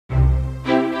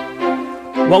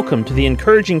Welcome to the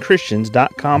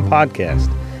EncouragingChristians.com podcast.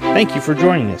 Thank you for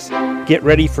joining us. Get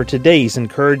ready for today's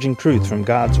encouraging truth from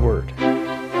God's Word.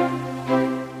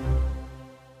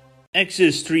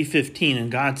 Exodus 3:15, and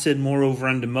God said moreover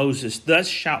unto Moses, Thus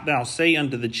shalt thou say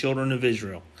unto the children of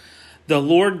Israel, The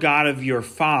Lord God of your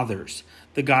fathers,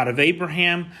 the God of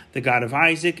Abraham, the God of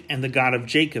Isaac, and the God of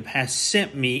Jacob, has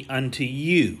sent me unto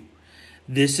you.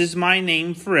 This is my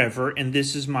name forever, and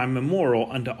this is my memorial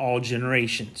unto all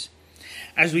generations.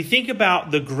 As we think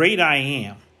about the great I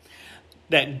am,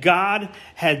 that God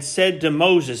had said to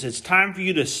Moses, it's time for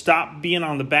you to stop being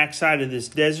on the backside of this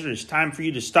desert. It's time for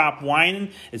you to stop whining.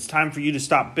 It's time for you to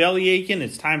stop belly aching.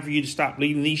 It's time for you to stop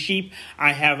leading these sheep.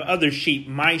 I have other sheep,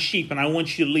 my sheep, and I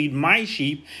want you to lead my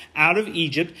sheep out of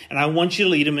Egypt, and I want you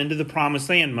to lead them into the promised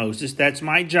land, Moses. That's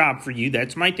my job for you.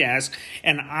 That's my task.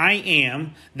 And I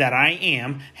am that I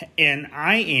am, and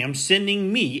I am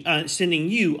sending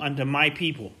you unto my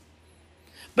people.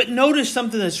 But notice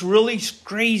something that's really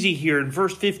crazy here in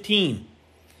verse 15.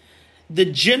 The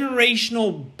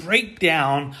generational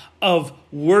breakdown of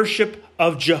worship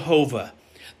of Jehovah.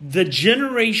 The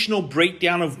generational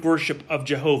breakdown of worship of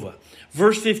Jehovah.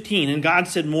 Verse 15, and God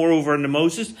said moreover unto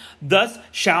Moses, Thus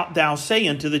shalt thou say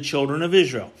unto the children of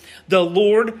Israel, The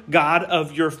Lord God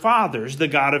of your fathers, the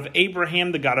God of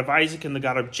Abraham, the God of Isaac, and the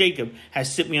God of Jacob,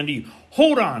 has sent me unto you.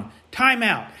 Hold on, time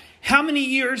out. How many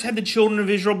years had the children of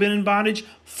Israel been in bondage?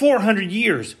 400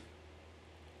 years.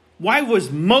 Why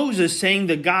was Moses saying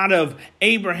the God of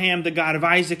Abraham, the God of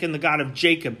Isaac, and the God of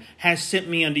Jacob has sent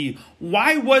me unto you?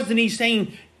 Why wasn't he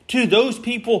saying to those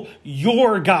people,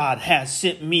 your God has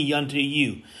sent me unto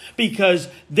you? Because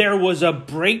there was a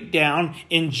breakdown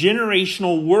in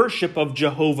generational worship of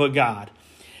Jehovah God.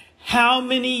 How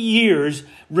many years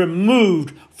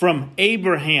removed from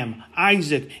Abraham,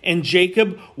 Isaac, and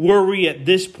Jacob were we at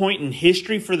this point in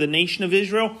history for the nation of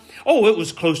Israel? Oh, it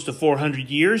was close to 400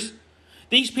 years.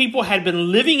 These people had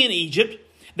been living in Egypt.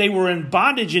 They were in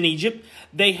bondage in Egypt.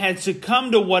 They had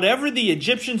succumbed to whatever the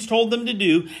Egyptians told them to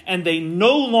do, and they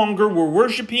no longer were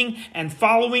worshiping and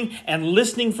following and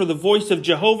listening for the voice of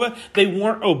Jehovah. They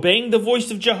weren't obeying the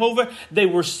voice of Jehovah. They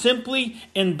were simply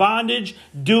in bondage,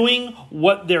 doing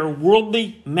what their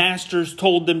worldly masters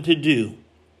told them to do.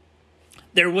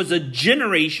 There was a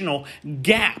generational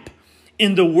gap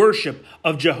in the worship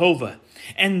of Jehovah.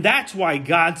 And that's why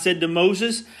God said to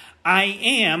Moses, I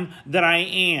am that I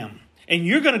am. And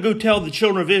you're going to go tell the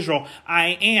children of Israel,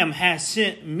 I am has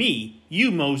sent me,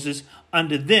 you Moses,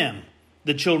 unto them,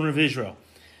 the children of Israel.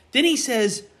 Then he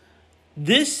says,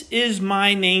 This is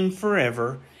my name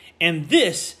forever, and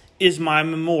this is my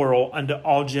memorial unto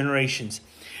all generations.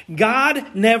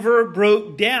 God never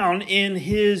broke down in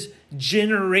his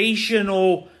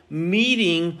generational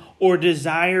meeting or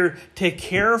desire to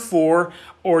care for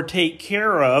or take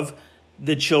care of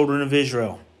the children of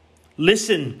Israel.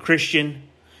 Listen, Christian.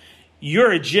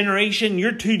 You're a generation,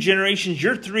 you're 2 generations,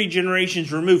 you're 3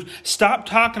 generations removed. Stop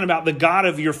talking about the God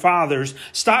of your fathers.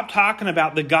 Stop talking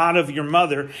about the God of your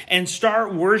mother and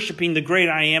start worshiping the great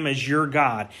I am as your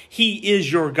God. He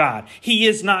is your God. He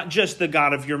is not just the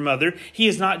God of your mother. He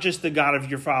is not just the God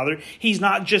of your father. He's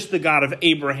not just the God of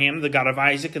Abraham, the God of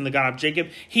Isaac, and the God of Jacob.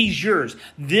 He's yours.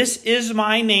 This is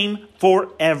my name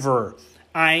forever.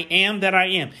 I am that I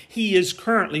am. He is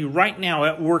currently right now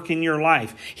at work in your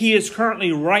life. He is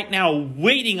currently right now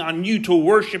waiting on you to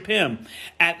worship him.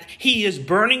 He is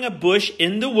burning a bush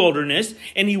in the wilderness,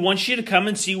 and he wants you to come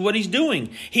and see what he's doing.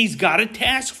 He's got a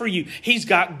task for you. He's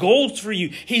got goals for you.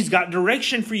 He's got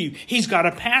direction for you. He's got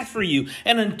a path for you.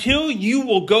 And until you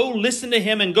will go listen to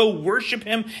him and go worship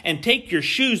him and take your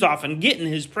shoes off and get in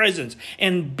his presence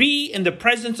and be in the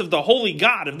presence of the holy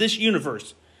God of this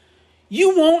universe,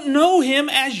 you won't know him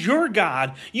as your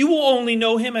God. You will only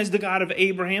know him as the God of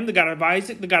Abraham, the God of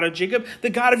Isaac, the God of Jacob, the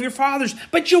God of your fathers.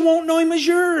 But you won't know him as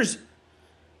yours.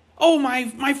 Oh,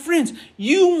 my friends,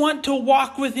 you want to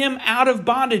walk with him out of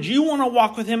bondage. You want to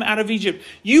walk with him out of Egypt.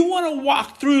 You want to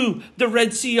walk through the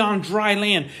Red Sea on dry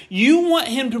land. You want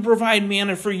him to provide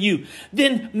manna for you.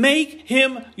 Then make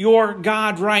him your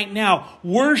God right now.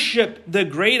 Worship the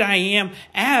great I am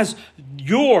as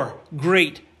your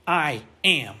great I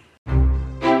am.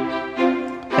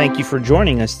 Thank you for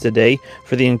joining us today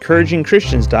for the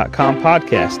EncouragingChristians.com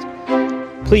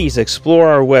podcast. Please explore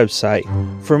our website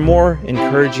for more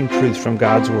encouraging truths from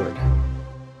God's Word.